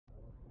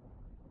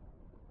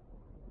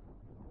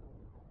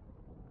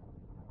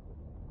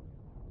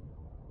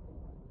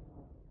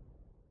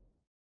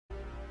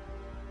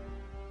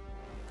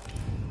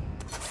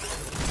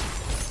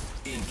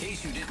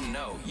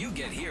No, you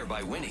get here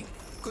by winning.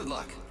 Good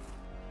luck.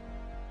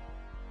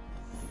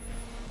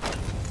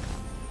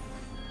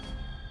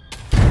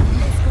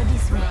 Let's go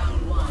this way.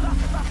 Round one.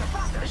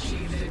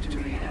 Achieve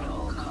victory at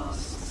all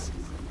costs.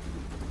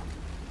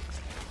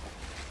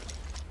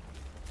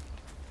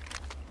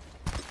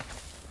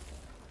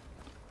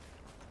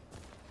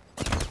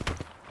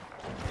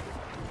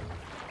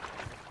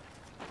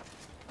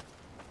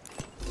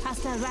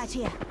 Hostile right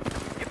here.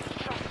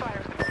 Shot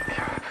fired.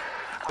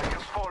 I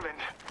have fallen.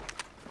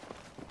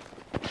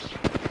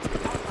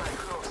 Hostile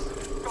close.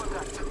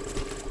 Contact.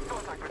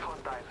 Contact with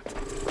hostile.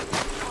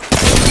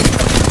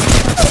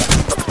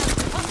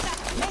 Hostile.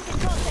 Making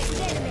contact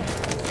with enemy.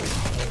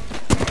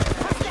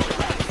 Hostile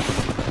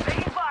close.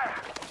 Taking fire.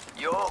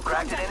 Yo,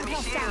 cracked an enemy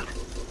shield.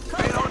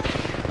 Contact.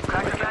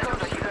 Cracked a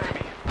casualty.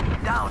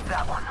 Down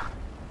that one.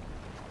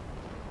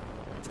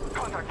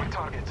 Contact with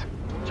target.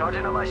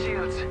 Charging on my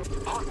shields.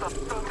 Hostile.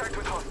 Contact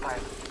with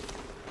hostile.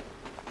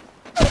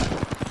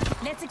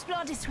 Let's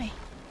explore this way.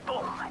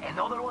 Boom,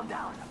 another one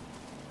down.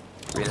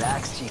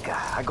 Relax, chica.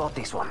 I got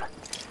this one.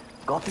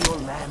 Got the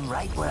old man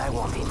right where I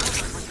want him.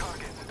 Contact with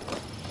target.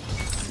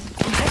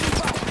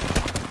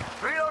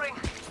 Reloading.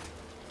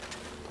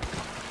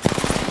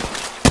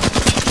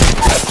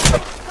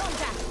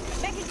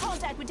 Contact. Making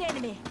contact with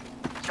enemy.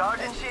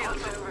 Charging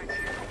shields. Hostile right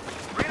here.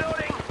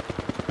 Reloading.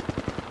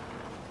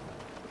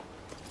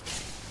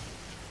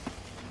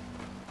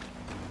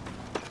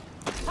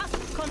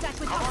 Contact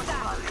with Come on,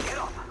 hostile. get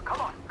up.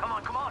 Come on, come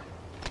on, come on.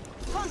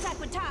 Contact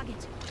with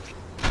target.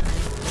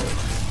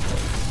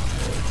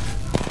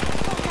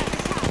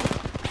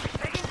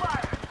 Taking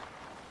fire.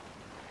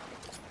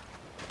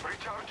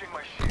 Recharging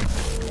my shield.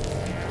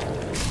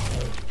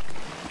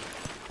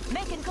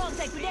 Making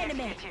contact with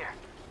enemy. Get here.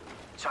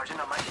 Charging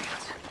on my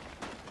shields.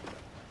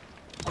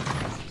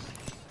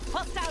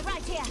 Hostile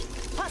right here.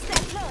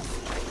 Hostile close.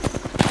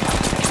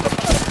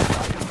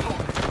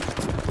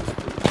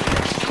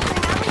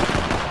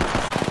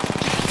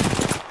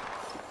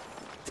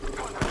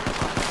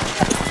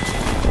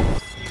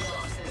 You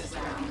lost this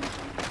round.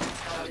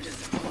 How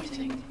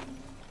disappointing.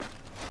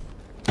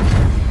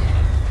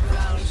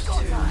 Round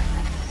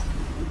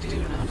two. Do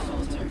not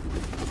falter.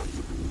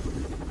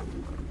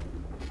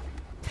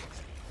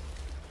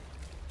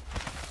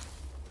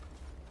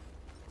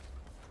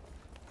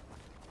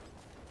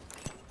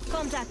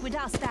 Contact with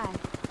hostile.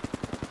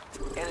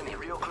 Enemy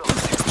real close.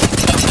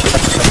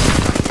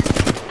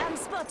 I'm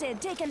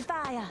spotted. Taking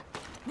fire.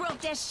 Broke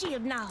their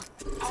shield now.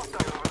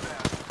 Hostile over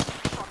there.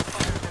 Shot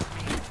fired at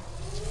me.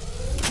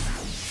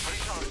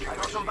 Recharging I my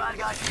got some bad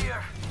guys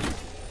here.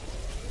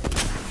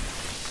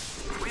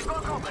 We've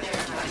got company.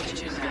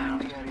 Package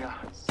inbound. shield area.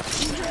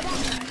 You hear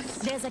that?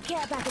 There's a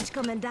care package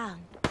coming down.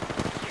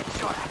 Getting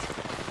shot at.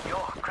 Yo,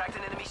 cracked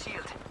an enemy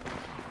shield.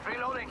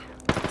 Reloading.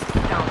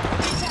 Down.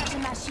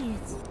 Recharging my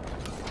shields.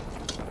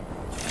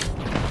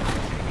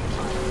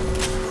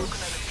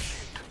 Broken enemy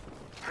shield.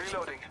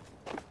 Reloading.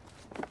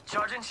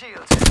 Charging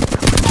shields.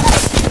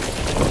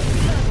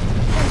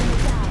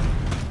 Enemy down.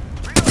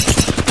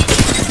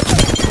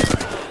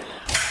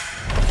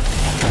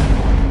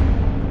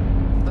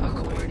 A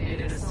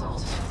coordinated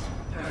assault.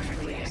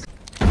 Perfectly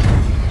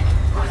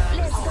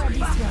Let's go this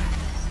way.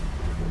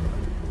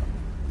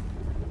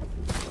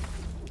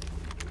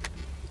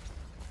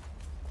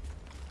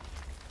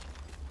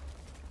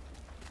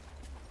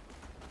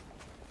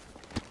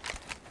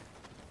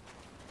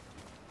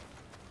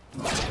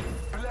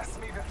 Bless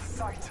me with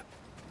sight.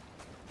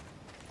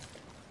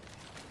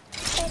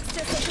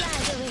 Extra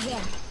supplies over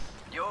here.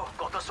 Yo,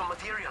 got us some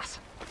materials.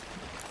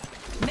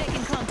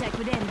 Making contact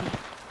with enemy.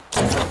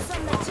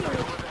 Some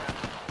material.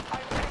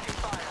 I'm taking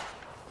fire.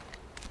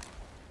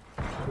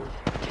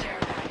 care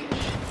package.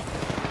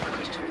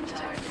 Return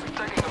time for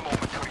Taking a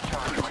moment to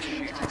recharge my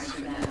shields.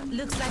 them.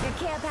 Looks like a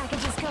care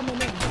package is coming in.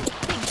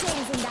 Big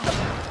things in that.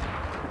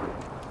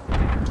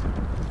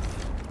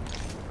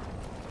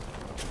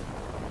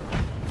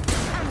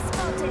 I'm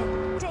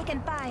spotted.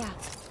 Taking fire.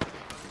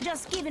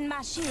 Just giving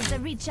my shields a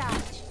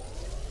recharge.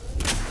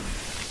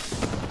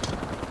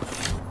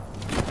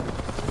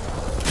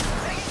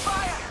 Taking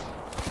fire!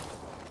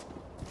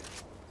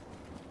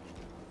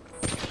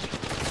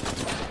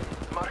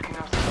 Marking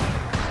us.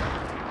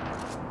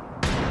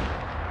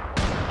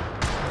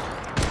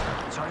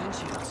 Charging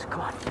shields.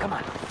 Come on, come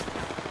on.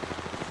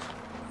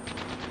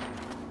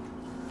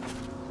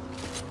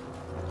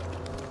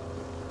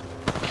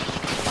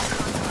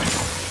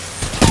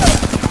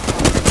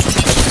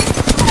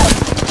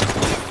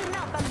 Listen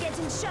up, I'm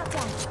getting shot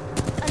at.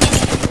 Another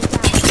enemy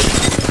down.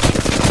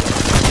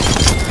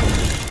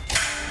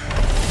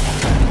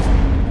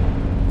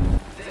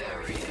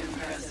 Very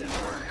impressive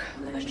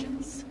work,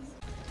 legends.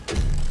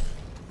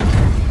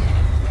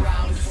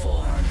 Round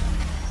four.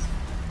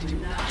 Do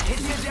not Hit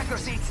the ejector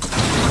seat.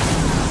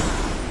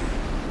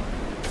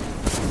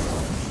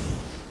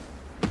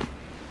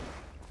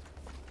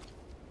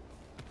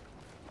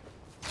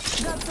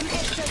 Got some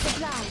extra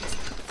supplies.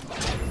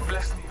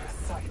 Bless me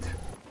with sight.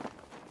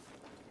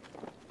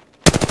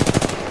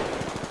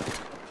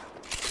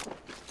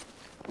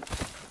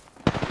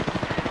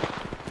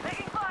 Taking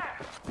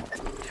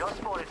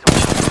spotted Taking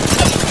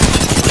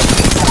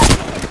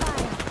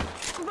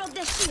fire. Broke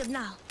their shield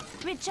now.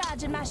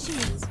 Recharging my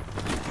shields.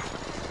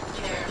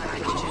 Care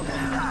package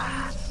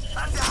inbound.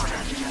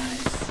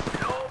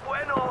 No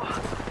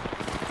bueno.